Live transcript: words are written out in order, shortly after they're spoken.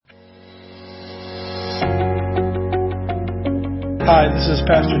Hi, this is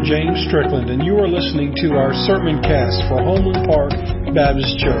Pastor James Strickland, and you are listening to our sermon cast for Homeland Park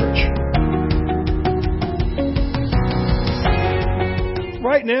Baptist Church.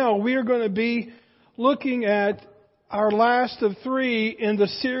 Right now, we are going to be looking at our last of three in the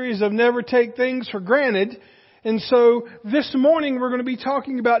series of Never Take Things for Granted. And so this morning, we're going to be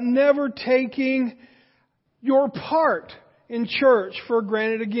talking about never taking your part in church for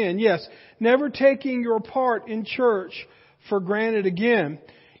granted again. Yes, never taking your part in church for granted again.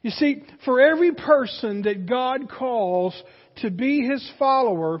 You see, for every person that God calls to be His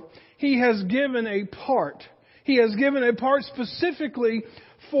follower, He has given a part. He has given a part specifically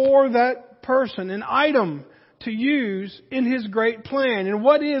for that person, an item to use in His great plan. And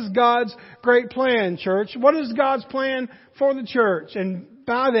what is God's great plan, church? What is God's plan for the church? And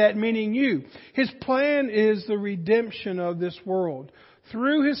by that, meaning you. His plan is the redemption of this world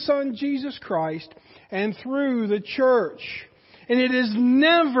through His Son, Jesus Christ, and through the church. And it has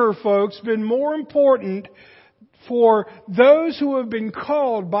never, folks, been more important for those who have been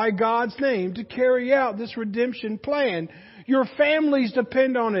called by God's name to carry out this redemption plan. Your families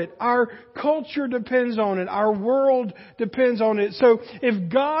depend on it. Our culture depends on it. Our world depends on it. So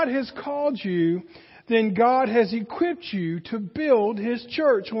if God has called you, then God has equipped you to build His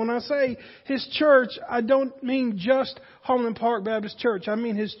church. When I say His church, I don't mean just Homeland Park Baptist Church. I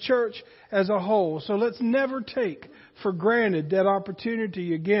mean His church as a whole. So let's never take for granted that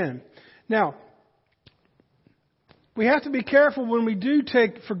opportunity again. Now, we have to be careful when we do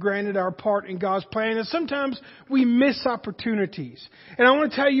take for granted our part in God's plan, and sometimes we miss opportunities. And I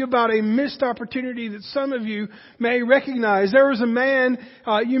want to tell you about a missed opportunity that some of you may recognize. There was a man,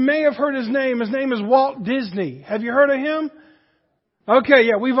 you may have heard his name. His name is Walt Disney. Have you heard of him? Okay,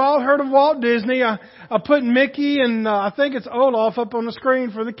 yeah, we've all heard of Walt Disney. I put Mickey and I think it's Olaf up on the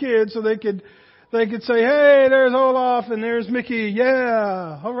screen for the kids so they could say, hey, there's Olaf and there's Mickey.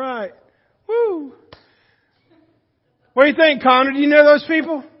 Yeah, all right. Woo. What do you think, Connor? Do you know those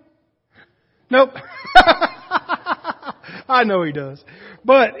people? Nope. I know he does.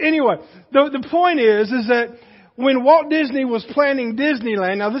 But anyway, the point is that when Walt Disney was planning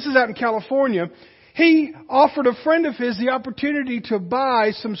Disneyland, now this is out in California, he offered a friend of his the opportunity to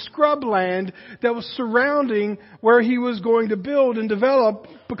buy some scrub land that was surrounding where he was going to build and develop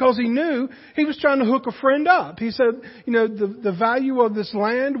because he knew he was trying to hook a friend up. He said, the value of this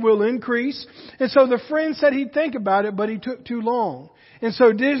land will increase. And so the friend said he'd think about it, but he took too long. And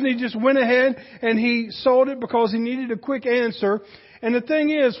so Disney just went ahead and he sold it because he needed a quick answer. And the thing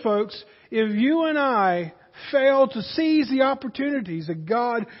is, folks, if you and I fail to seize the opportunities that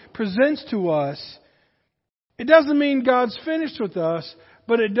God presents to us, it doesn't mean God's finished with us,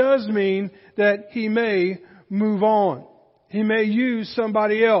 but it does mean that He may move on. He may use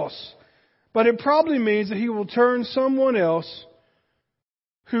somebody else. But it probably means that He will turn someone else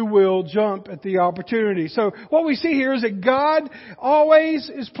who will jump at the opportunity. So what we see here is that God always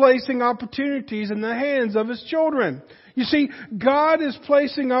is placing opportunities in the hands of His children. You see, God is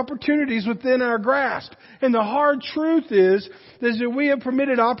placing opportunities within our grasp. And the hard truth is that we have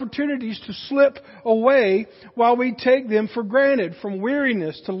permitted opportunities to slip away while we take them for granted, from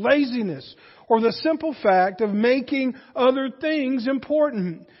weariness to laziness, or the simple fact of making other things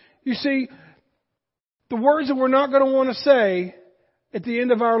important. You see, the words that we're not going to want to say at the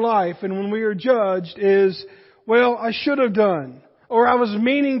end of our life and when we are judged is, well, I should have done, or I was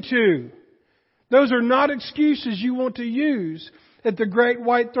meaning to. Those are not excuses you want to use at the great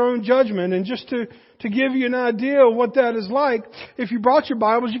white throne judgment. And just to give you an idea of what that is like, if you brought your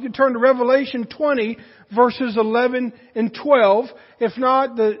Bibles, you can turn to Revelation 20, verses 11 and 12. If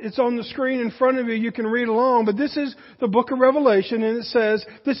not, it's on the screen in front of you. You can read along. But this is the book of Revelation, and it says,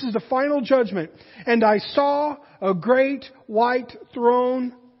 this is the final judgment. And I saw a great white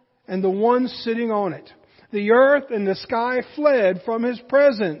throne and the one sitting on it. The earth and the sky fled from His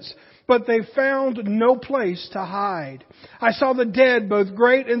presence, but they found no place to hide. I saw the dead, both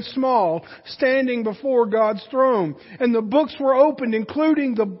great and small, standing before God's throne. And the books were opened,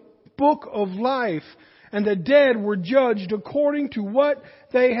 including the book of life. And the dead were judged according to what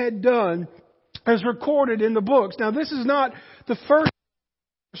they had done, as recorded in the books. Now, this is not the first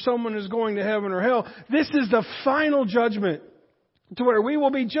someone is going to heaven or hell. This is the final judgment, to where we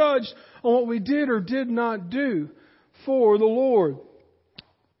will be judged on what we did or did not do for the Lord.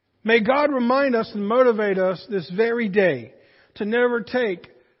 May God remind us and motivate us this very day to never take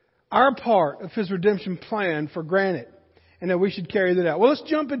our part of His redemption plan for granted, and that we should carry that out. Well, let's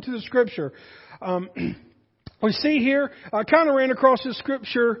jump into the Scripture. We see here, I kind of ran across this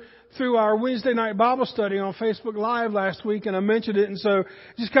Scripture through our Wednesday night Bible study on Facebook Live last week, and I mentioned it, and so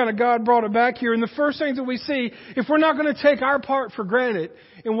just kind of God brought it back here. And the first thing that we see, if we're not going to take our part for granted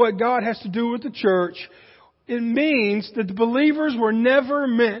in what God has to do with the church, it means that the believers were never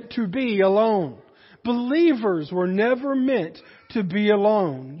meant to be alone. Believers were never meant to be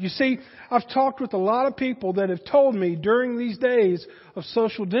alone. You see, I've talked with a lot of people that have told me during these days of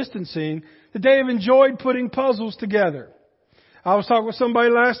social distancing that they have enjoyed putting puzzles together. I was talking with somebody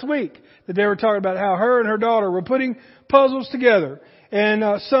last week that they were talking about how her and her daughter were putting puzzles together. And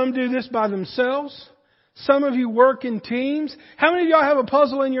some do this by themselves. Some of you work in teams. How many of y'all have a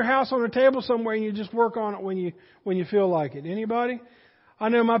puzzle in your house on a table somewhere and you just work on it when you feel like it? Anybody? I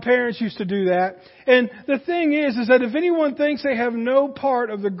know my parents used to do that. And the thing is that if anyone thinks they have no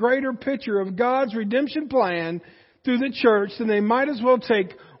part of the greater picture of God's redemption plan through the church, then they might as well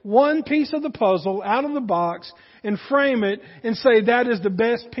take one piece of the puzzle out of the box and frame it and say that is the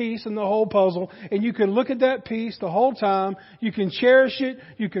best piece in the whole puzzle. And you can look at that piece the whole time. You can cherish it.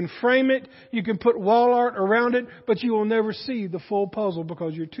 You can frame it. You can put wall art around it, but you will never see the full puzzle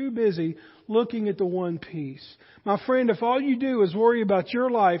because you're too busy looking at the one piece. My friend, if all you do is worry about your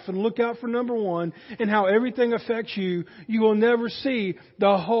life and look out for number one and how everything affects you, you will never see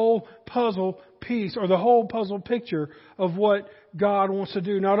the whole puzzle piece or the whole puzzle picture of what God wants to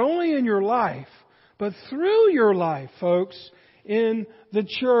do, not only in your life, but through your life, folks, in the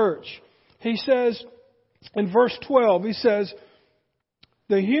church. He says, in verse 12, he says,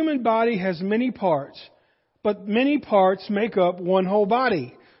 the human body has many parts, but many parts make up one whole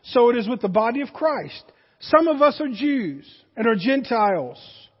body. So it is with the body of Christ. Some of us are Jews and are Gentiles.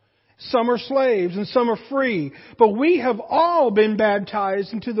 Some are slaves and some are free. But we have all been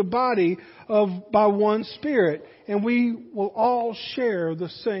baptized into the body by one Spirit. And we will all share the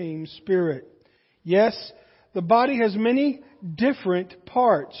same Spirit. Yes, the body has many different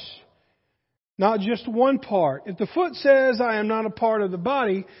parts. Not just one part. If the foot says, I am not a part of the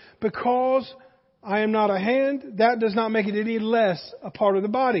body because I am not a hand, that does not make it any less a part of the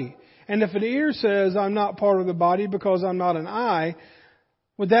body. And if an ear says, I'm not part of the body because I'm not an eye,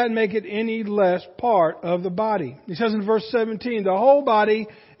 would that make it any less part of the body? He says in verse 17, the whole body,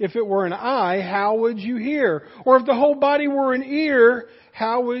 if it were an eye, how would you hear? Or if the whole body were an ear,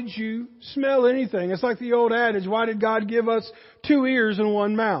 how would you smell anything? It's like the old adage, why did God give us 2 ears and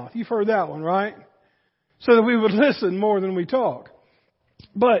 1 mouth? You've heard that one, right? So that we would listen more than we talk.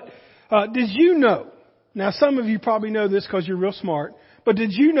 But did you know, now some of you probably know this because you're real smart, but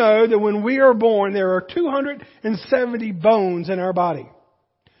did you know that when we are born, there are 270 bones in our body?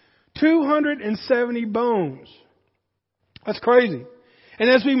 270 bones. That's crazy. And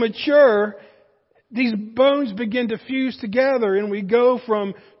as we mature, these bones begin to fuse together and we go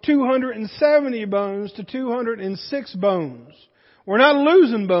from 270 bones to 206 bones. We're not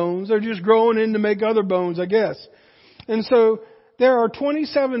losing bones. They're just growing in to make other bones, I guess. And so there are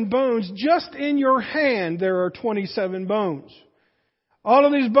 27 bones. Just in your hand, there are 27 bones. All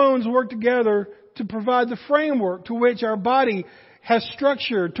of these bones work together to provide the framework to which our body has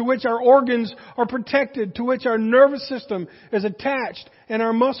structure, to which our organs are protected, to which our nervous system is attached, and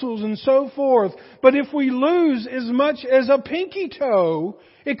our muscles and so forth. But if we lose as much as a pinky toe,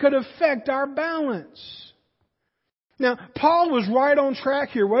 it could affect our balance. Now, Paul was right on track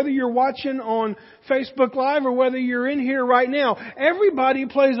here, whether you're watching on Facebook Live or whether you're in here right now. Everybody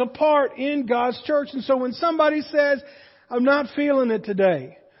plays a part in God's church. And so when somebody says, I'm not feeling it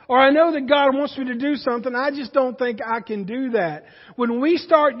today, or I know that God wants me to do something, I just don't think I can do that. When we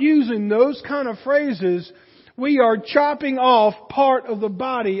start using those kind of phrases, we are chopping off part of the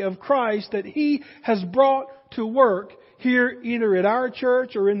body of Christ that He has brought to work here either at our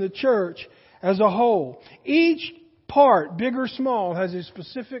church or in the church as a whole. Each part, big or small, has a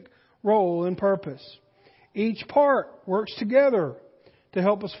specific role and purpose. Each part works together to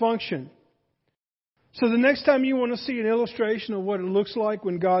help us function. So the next time you want to see an illustration of what it looks like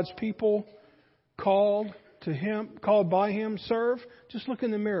when God's people called by Him, serve, just look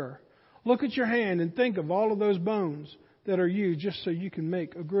in the mirror. Look at your hand and think of all of those bones that are you just so you can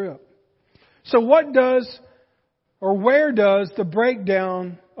make a grip. So where does the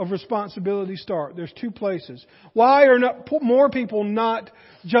breakdown of responsibility start? There's 2 places. Why are more people not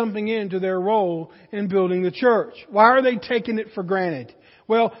jumping into their role in building the church? Why are they taking it for granted?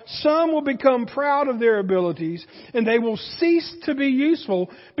 Well, some will become proud of their abilities and they will cease to be useful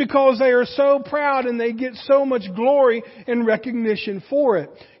because they are so proud and they get so much glory and recognition for it.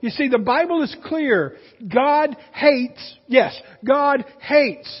 You see, the Bible is clear. God hates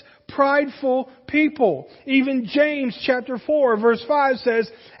prideful people. Even James chapter 4 verse 5 says,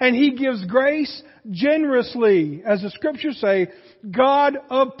 and He gives grace generously. As the Scriptures say, God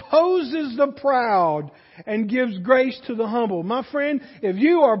opposes the proud and gives grace to the humble. My friend, if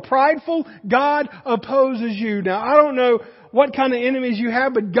you are prideful, God opposes you. Now, I don't know what kind of enemies you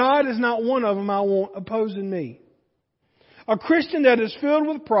have, but God is not one of them I want opposing me. A Christian that is filled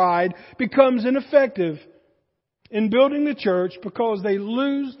with pride becomes ineffective in building the church because they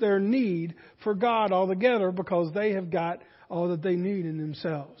lose their need for God altogether because they have got all that they need in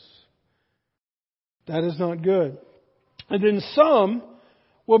themselves. That is not good. And then some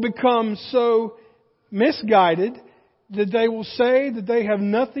will become so misguided that they will say that they have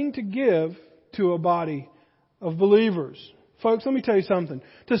nothing to give to a body of believers. Folks, let me tell you something.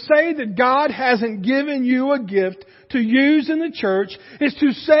 To say that God hasn't given you a gift to use in the church is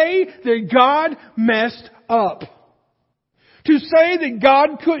to say that God messed up. To say that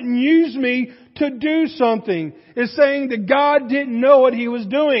God couldn't use me to do something is saying that God didn't know what He was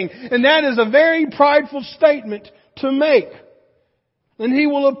doing. And that is a very prideful statement to make. And He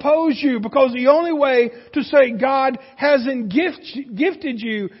will oppose you because the only way to say God hasn't gifted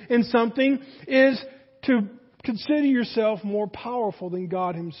you in something is to consider yourself more powerful than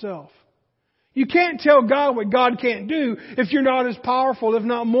God Himself. You can't tell God what God can't do if you're not as powerful, if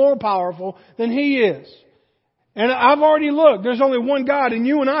not more powerful than He is. And I've already looked. There's only one God and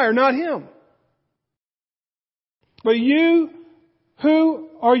you and I are not Him. But who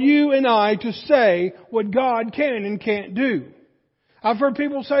are you and I to say what God can and can't do? I've heard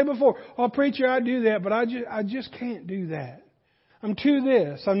people say before, oh, preacher, I do that, but I just can't do that. I'm too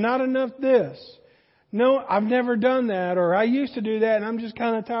this. I'm not enough this. No, I've never done that, or I used to do that and I'm just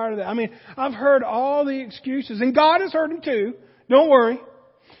kind of tired of that. I mean, I've heard all the excuses, and God has heard them too. Don't worry.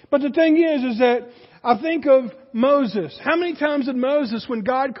 But the thing is that I think of Moses. How many times did Moses, when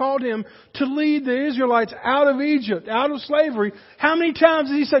God called him to lead the Israelites out of Egypt, out of slavery, how many times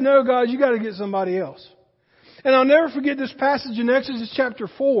did he say, no, God, you got to get somebody else? And I'll never forget this passage in Exodus chapter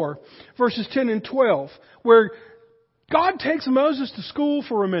 4, verses 10 and 12, where God takes Moses to school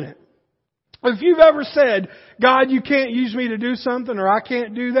for a minute. If you've ever said, God, you can't use me to do something, or I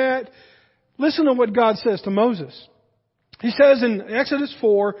can't do that, listen to what God says to Moses. He says in Exodus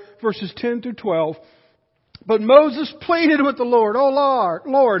 4, verses 10 through 12, but Moses pleaded with the Lord, oh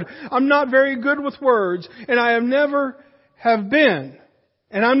Lord, I'm not very good with words, and I have never have been.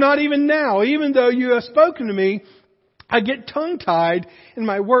 And I'm not even now, even though you have spoken to me, I get tongue-tied and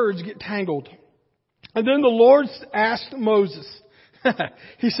my words get tangled. And then the Lord asked Moses,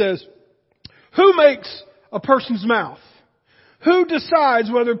 He says, who makes a person's mouth? Who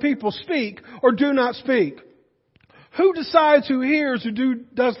decides whether people speak or do not speak? Who decides who hears or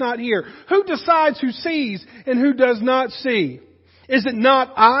does not hear? Who decides who sees and who does not see? Is it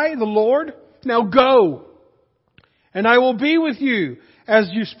not I, the Lord? Now go, and I will be with you as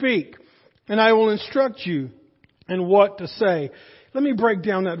you speak, and I will instruct you in what to say. Let me break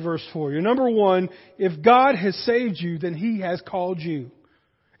down that verse for you. Number one, if God has saved you, then He has called you.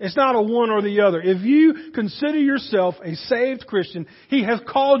 It's not a one or the other. If you consider yourself a saved Christian, He has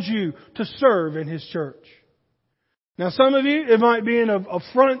called you to serve in His church. Now, some of you, it might be in a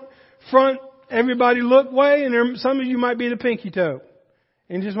front, everybody look way, and some of you might be the pinky toe.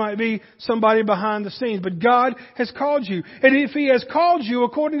 And just might be somebody behind the scenes. But God has called you. And if He has called you,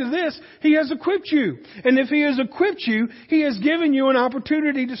 according to this, He has equipped you. And if He has equipped you, He has given you an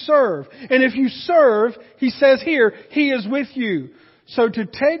opportunity to serve. And if you serve, He says here, He is with you. So to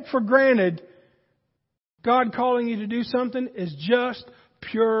take for granted God calling you to do something is just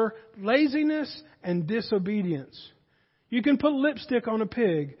pure laziness and disobedience. You can put lipstick on a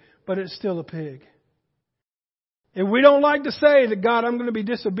pig, but it's still a pig. And we don't like to say that, God, I'm going to be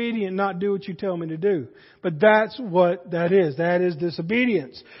disobedient and not do what you tell me to do. But that's what that is. That is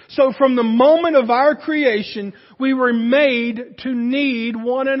disobedience. So from the moment of our creation, we were made to need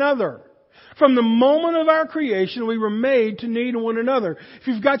one another. From the moment of our creation, we were made to need one another. If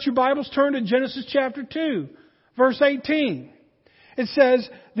you've got your Bibles, turn to Genesis chapter 2, verse 18. It says,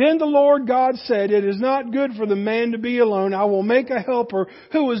 then the Lord God said, it is not good for the man to be alone. I will make a helper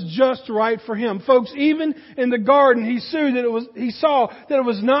who is just right for him. Folks, even in the garden, he saw that it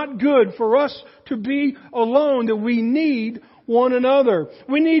was not good for us to be alone, that we need one another.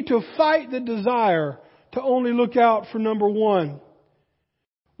 We need to fight the desire to only look out for number one.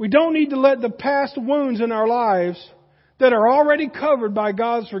 We don't need to let the past wounds in our lives that are already covered by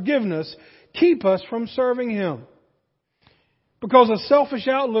God's forgiveness keep us from serving Him. Because a selfish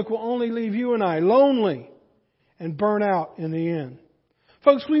outlook will only leave you and I lonely and burn out in the end.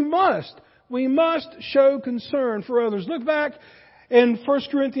 Folks, we must show concern for others. Look back In 1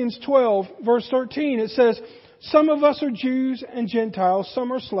 Corinthians 12, verse 13, it says, some of us are Jews and Gentiles,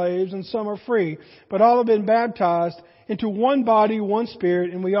 some are slaves and some are free, but all have been baptized into one body, one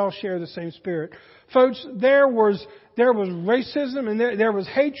Spirit, and we all share the same Spirit. Folks, there was racism and there was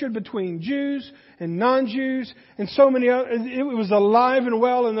hatred between Jews and non-Jews and so many other. It was alive and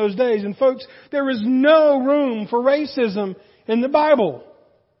well in those days. And folks, there is no room for racism in the Bible.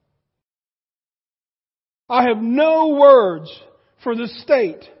 I have no words for the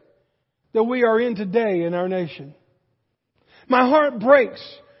state that we are in today in our nation. My heart breaks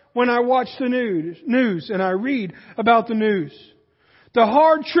when I watch the news and I read about the news. The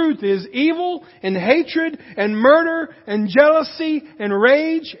hard truth is evil and hatred and murder and jealousy and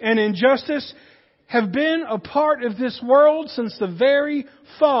rage and injustice have been a part of this world since the very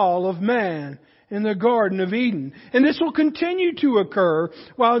fall of man in the Garden of Eden. And this will continue to occur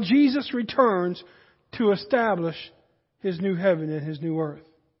while Jesus returns to establish His new heaven and His new earth.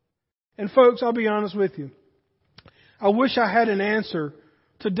 And folks, I'll be honest with you. I wish I had an answer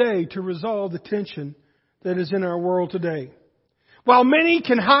today to resolve the tension that is in our world today. While many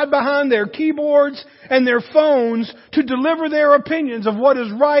can hide behind their keyboards and their phones to deliver their opinions of what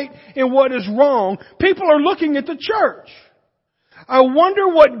is right and what is wrong, people are looking at the church. I wonder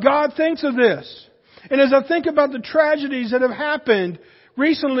what God thinks of this. And as I think about the tragedies that have happened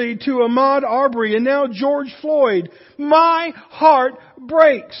recently to Ahmaud Arbery and now George Floyd, my heart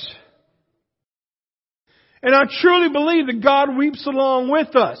breaks. And I truly believe that God weeps along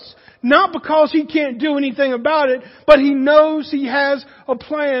with us. Not because He can't do anything about it, but He knows He has a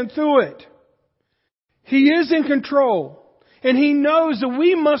plan through it. He is in control. And He knows that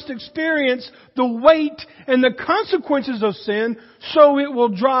we must experience the weight and the consequences of sin so it will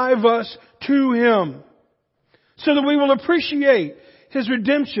drive us to Him. So that we will appreciate His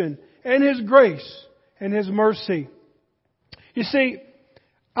redemption and His grace and His mercy. You see,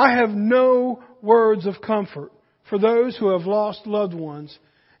 I have no words of comfort for those who have lost loved ones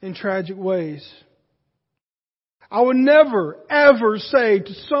in tragic ways. I would never, ever say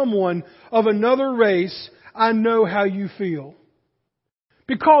to someone of another race, I know how you feel.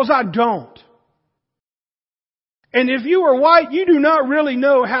 Because I don't. And if you are white, you do not really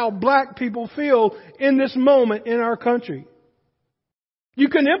know how black people feel in this moment in our country. You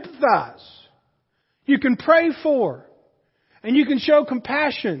can empathize. You can pray for. And you can show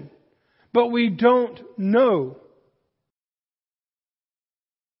compassion. But we don't know.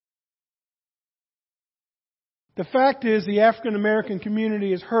 The fact is, the African American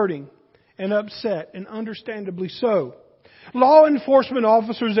community is hurting and upset, and understandably so. Law enforcement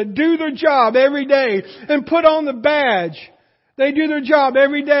officers that do their job every day and put on the badge, they do their job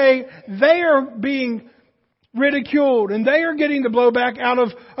every day, they are being ridiculed and they are getting the blowback out of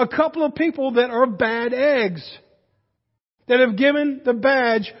a couple of people that are bad eggs, that have given the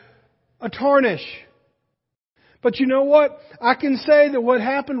badge a tarnish. But you know what? I can say that what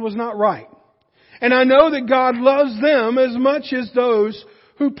happened was not right. And I know that God loves them as much as those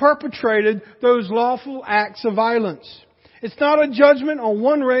who perpetrated those lawful acts of violence. It's not a judgment on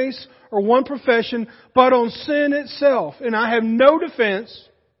one race or one profession, but on sin itself. And I have no defense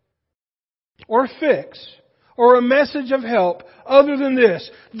or fix or a message of help other than this.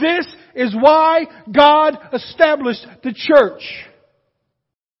 This is why God established the church.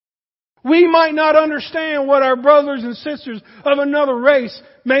 We might not understand what our brothers and sisters of another race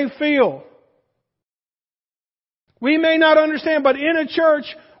may feel. We may not understand, but in a church,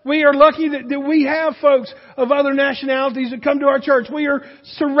 we are lucky that we have folks of other nationalities that come to our church. We are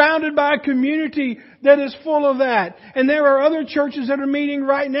surrounded by a community that is full of that. And there are other churches that are meeting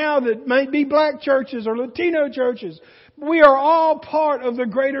right now that might be black churches or Latino churches. We are all part of the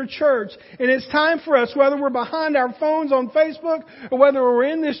greater church. And it's time for us, whether we're behind our phones on Facebook or whether we're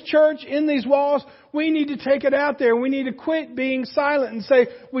in this church, in these walls, we need to take it out there. We need to quit being silent and say,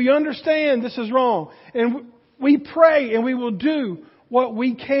 we understand this is wrong. And we pray and we will do what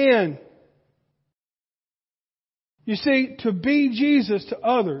we can. You see, to be Jesus to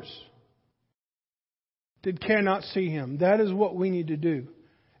others that cannot see Him, that is what we need to do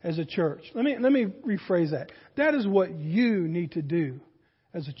as a church. Let me rephrase that. That is what you need to do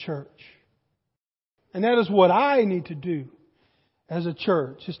as a church. And that is what I need to do as a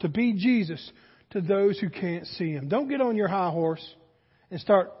church, is to be Jesus to those who can't see Him. Don't get on your high horse and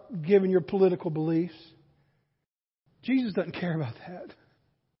start giving your political beliefs. Jesus doesn't care about that.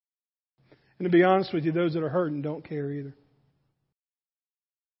 And to be honest with you, those that are hurting don't care either.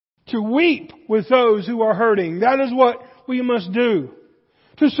 To weep with those who are hurting, that is what we must do.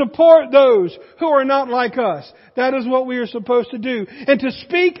 to support those who are not like us. That is what we are supposed to do. And to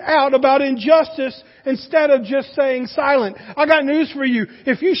speak out about injustice instead of just saying silent. I got news for you.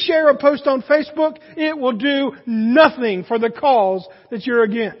 If you share a post on Facebook, it will do nothing for the cause that you're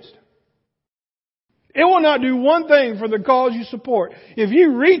against. It will not do one thing for the cause you support. If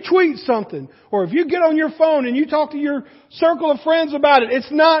you retweet something, or if you get on your phone and you talk to your circle of friends about it,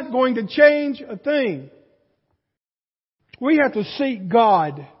 it's not going to change a thing. We have to seek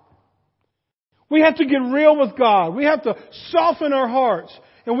God. We have to get real with God. We have to soften our hearts.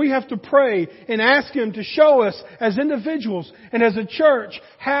 And we have to pray and ask Him to show us as individuals and as a church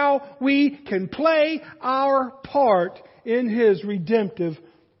how we can play our part in His redemptive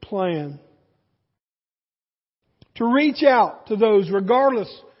plan. To reach out to those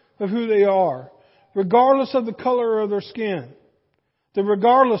regardless of who they are, regardless of the color of their skin,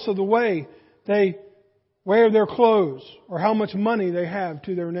 regardless of the way they wear their clothes or how much money they have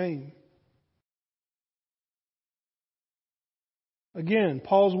to their name. Again,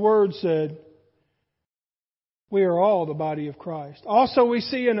 Paul's word said, we are all the body of Christ. Also, we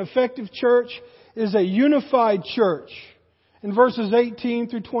see an effective church is a unified church. In verses 18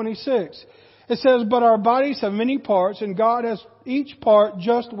 through 26, it says, but our bodies have many parts, and God has each part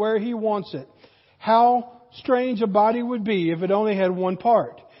just where He wants it. How strange a body would be if it only had one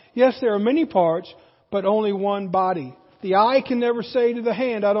part. Yes, there are many parts, but only one body. The eye can never say to the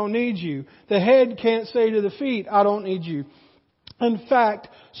hand, I don't need you. The head can't say to the feet, I don't need you. In fact,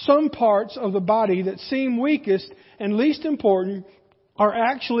 some parts of the body that seem weakest and least important are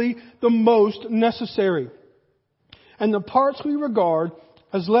actually the most necessary. And the parts we regard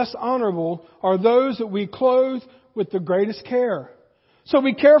as less honorable are those that we clothe with the greatest care. So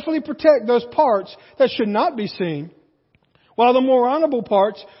we carefully protect those parts that should not be seen, while the more honorable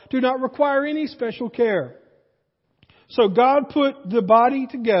parts do not require any special care. So God put the body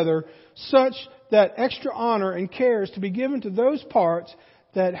together such that extra honor and care is to be given to those parts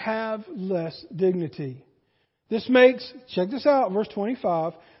that have less dignity. This makes, check this out, verse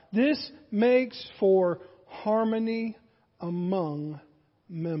 25, this makes for harmony among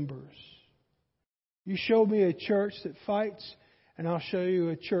members. You show me a church that fights, and I'll show you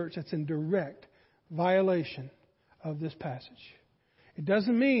a church that's in direct violation of this passage. It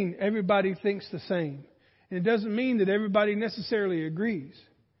doesn't mean everybody thinks the same. And it doesn't mean that everybody necessarily agrees.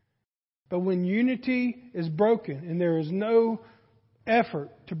 But when unity is broken and there is no effort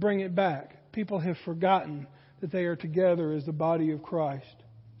to bring it back, people have forgotten that they are together as the body of Christ.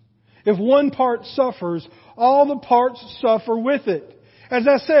 If one part suffers, all the parts suffer with it. As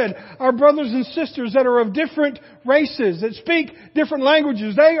I said, our brothers and sisters that are of different races, that speak different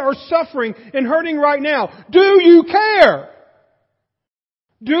languages, they are suffering and hurting right now. Do you care?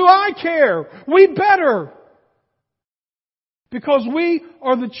 Do I care? We better. Because we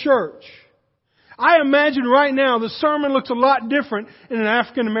are the church. I imagine right now the sermon looks a lot different in an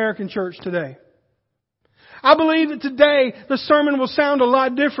African American church today. I believe that today the sermon will sound a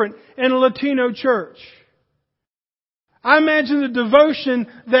lot different in a Latino church. I imagine the devotion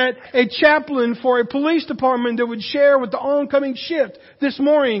that a chaplain for a police department that would share with the oncoming shift this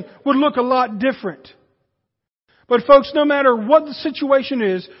morning would look a lot different. But folks, no matter what the situation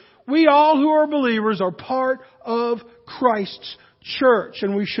is, we all who are believers are part of Christ's church,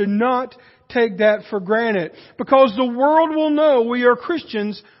 and we should not take that for granted, because the world will know we are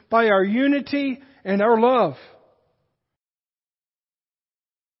Christians by our unity and our love.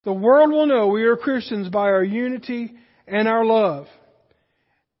 The world will know we are Christians by our unity and our love.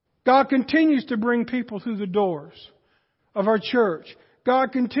 God continues to bring people through the doors of our church.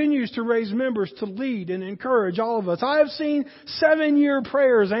 God continues to raise members to lead and encourage all of us. I have seen 7-year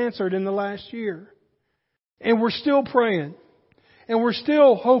prayers answered in the last year. And we're still praying. And we're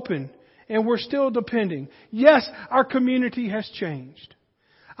still hoping. And we're still depending. Yes, our community has changed.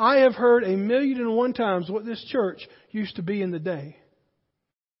 I have heard 1,000,001 times what this church used to be in the day.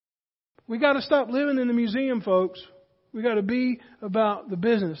 We got to stop living in the museum, folks. We got to be about the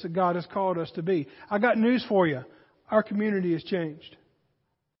business that God has called us to be. I got news for you. Our community has changed.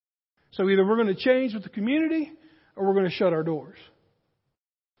 So either we're going to change with the community or we're going to shut our doors.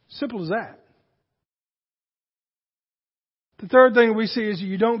 Simple as that. The third thing we see is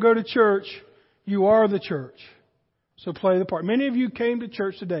you don't go to church, you are the church. So play the part. Many of you came to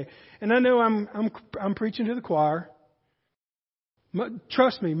church today, and I know I'm preaching to the choir.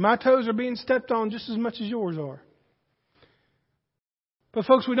 Trust me, my toes are being stepped on just as much as yours are. But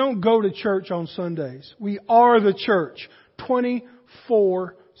folks, we don't go to church on Sundays. We are the church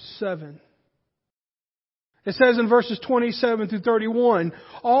 24/7. It says in verses 27 through 31,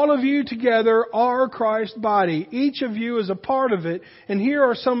 all of you together are Christ's body. Each of you is a part of it. And here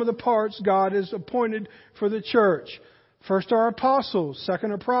are some of the parts God has appointed for the church. First are apostles.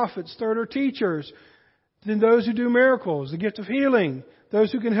 Second are prophets. Third are teachers. Then those who do miracles, the gift of healing.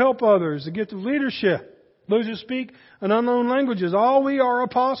 Those who can help others, the gift of leadership. Those who speak in unknown languages. All we are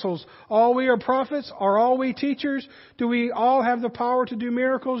apostles. All we are prophets. Are all we teachers? Do we all have the power to do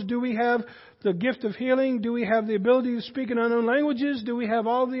miracles? Do we have the gift of healing? Do we have the ability to speak in unknown languages? Do we have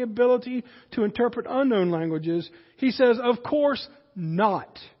all the ability to interpret unknown languages? He says, of course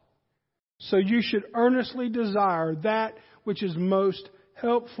not. So you should earnestly desire that which is most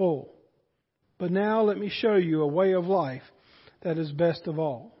helpful. But now let me show you a way of life that is best of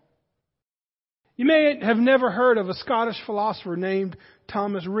all. You may have never heard of a Scottish philosopher named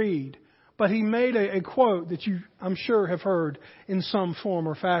Thomas Reid, but he made a quote that you, I'm sure, have heard in some form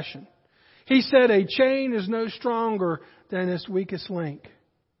or fashion. He said, a chain is no stronger than its weakest link.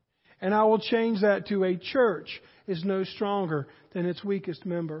 And I will change that to a church is no stronger than its weakest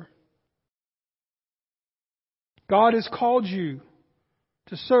member. God has called you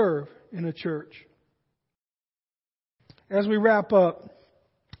to serve in a church. As we wrap up,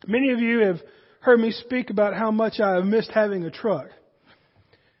 many of you have heard me speak about how much I have missed having a truck.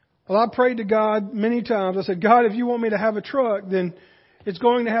 Well, I prayed to God many times. I said, God, if you want me to have a truck, then it's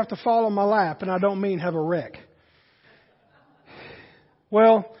going to have to fall on my lap, and I don't mean have a wreck.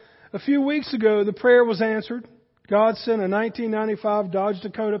 Well, a few weeks ago, the prayer was answered. God sent a 1995 Dodge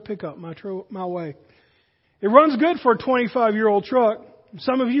Dakota pickup my way. It runs good for a 25-year-old truck.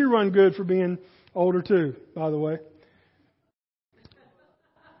 Some of you run good for being older too, by the way.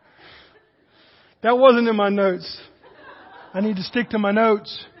 That wasn't in my notes. I need to stick to my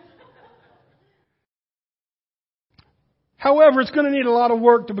notes. However, it's going to need a lot of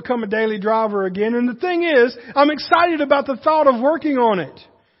work to become a daily driver again. And the thing is, I'm excited about the thought of working on it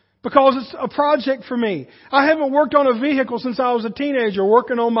because it's a project for me. I haven't worked on a vehicle since I was a teenager,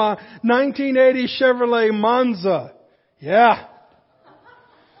 working on my 1980 Chevrolet Monza. Yeah.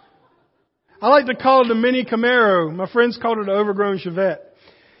 I like to call it a mini Camaro. My friends called it an overgrown Chevette.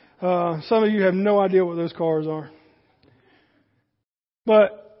 Some of you have no idea what those cars are.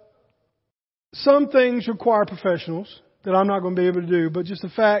 But some things require professionals that I'm not going to be able to do, but just the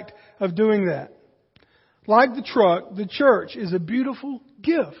fact of doing that. Like the truck, the church is a beautiful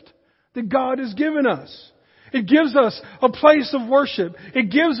gift that God has given us. It gives us a place of worship.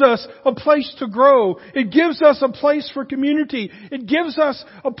 It gives us a place to grow. It gives us a place for community. It gives us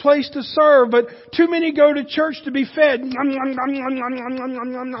a place to serve. But too many go to church to be fed and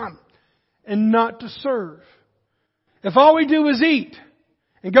not to serve. If all we do is eat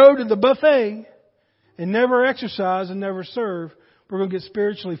and go to the buffet and never exercise and never serve, we're going to get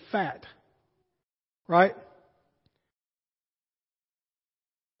spiritually fat. Right?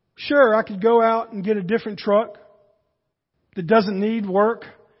 Sure, I could go out and get a different truck that doesn't need work,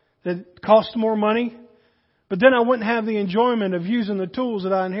 that costs more money, but then I wouldn't have the enjoyment of using the tools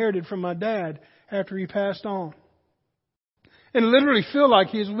that I inherited from my dad after he passed on. And literally feel like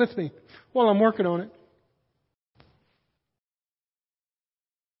he's with me while I'm working on it.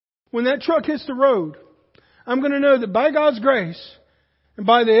 When that truck hits the road, I'm going to know that by God's grace and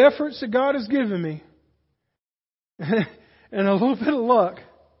by the efforts that God has given me and a little bit of luck,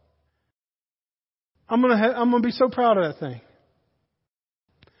 I'm going to be so proud of that thing.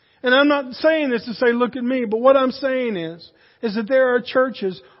 And I'm not saying this to say, look at me, but what I'm saying is that there are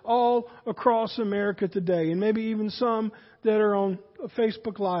churches all across America today, and maybe even some that are on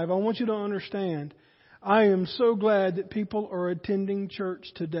Facebook Live. I want you to understand, I am so glad that people are attending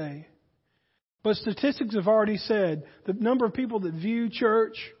church today. But statistics have already said the number of people that view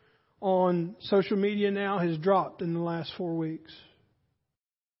church on social media now has dropped in the last 4 weeks.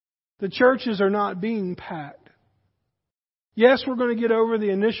 The churches are not being packed. Yes, we're going to get over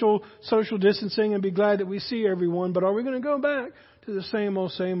the initial social distancing and be glad that we see everyone, but are we going to go back to the same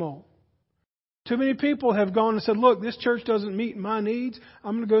old, same old? Too many people have gone and said, look, this church doesn't meet my needs.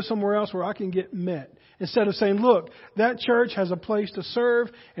 I'm going to go somewhere else where I can get met. Instead of saying, look, that church has a place to serve,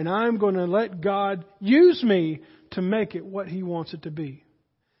 and I'm going to let God use me to make it what He wants it to be.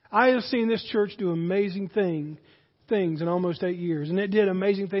 I have seen this church do amazing things in almost 8 years. And it did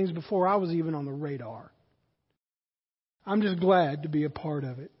amazing things before I was even on the radar. I'm just glad to be a part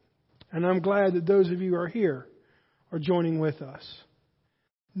of it. And I'm glad that those of you who are here are joining with us.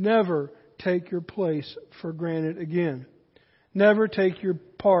 Never take your place for granted again. Never take your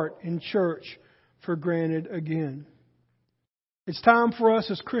part in church for granted again. It's time for us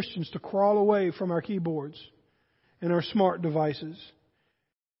as Christians to crawl away from our keyboards and our smart devices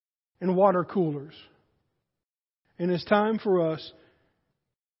and water coolers And it's time for us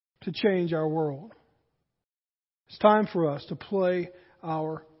to change our world. It's time for us to play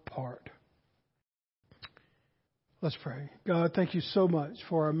our part. Let's pray. God, thank you so much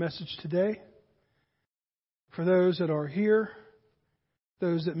for our message today. For those that are here,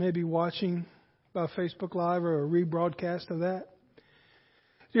 those that may be watching by Facebook Live or a rebroadcast of that.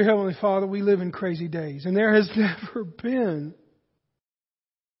 Dear Heavenly Father, we live in crazy days, and there has never been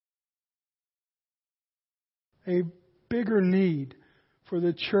a bigger need for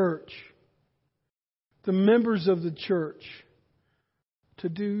the church, the members of the church, to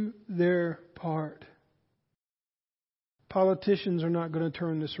do their part. Politicians are not going to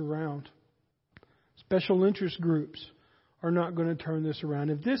turn this around. Special interest groups are not going to turn this around.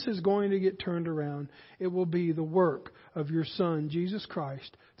 If this is going to get turned around, it will be the work of your Son, Jesus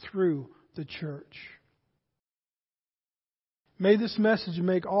Christ, through the church. May this message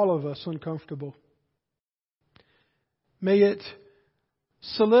make all of us uncomfortable. May it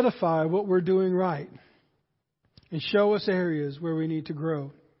solidify what we're doing right and show us areas where we need to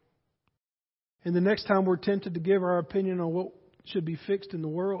grow. And the next time we're tempted to give our opinion on what should be fixed in the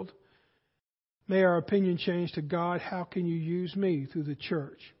world, may our opinion change to, God, how can you use me through the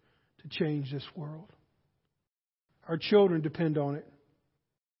church to change this world? Our children depend on it.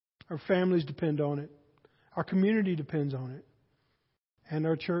 Our families depend on it. Our community depends on it. And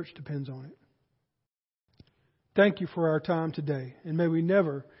our church depends on it. Thank you for our time today. And may we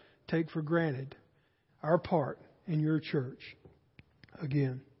never take for granted our part in your church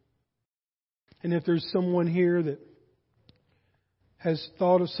again. And if there's someone here that has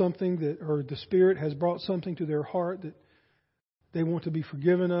thought of something that, or the Spirit has brought something to their heart that they want to be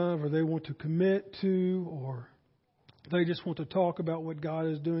forgiven of, or they want to commit to, or they just want to talk about what God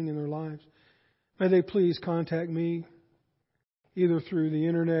is doing in their lives, may they please contact me either through the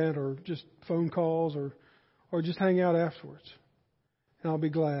internet or just phone calls or just hang out afterwards. And I'll be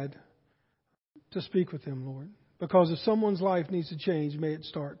glad to speak with them, Lord. Because if someone's life needs to change, may it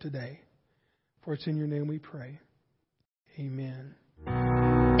start today. For it's in your name we pray. Amen.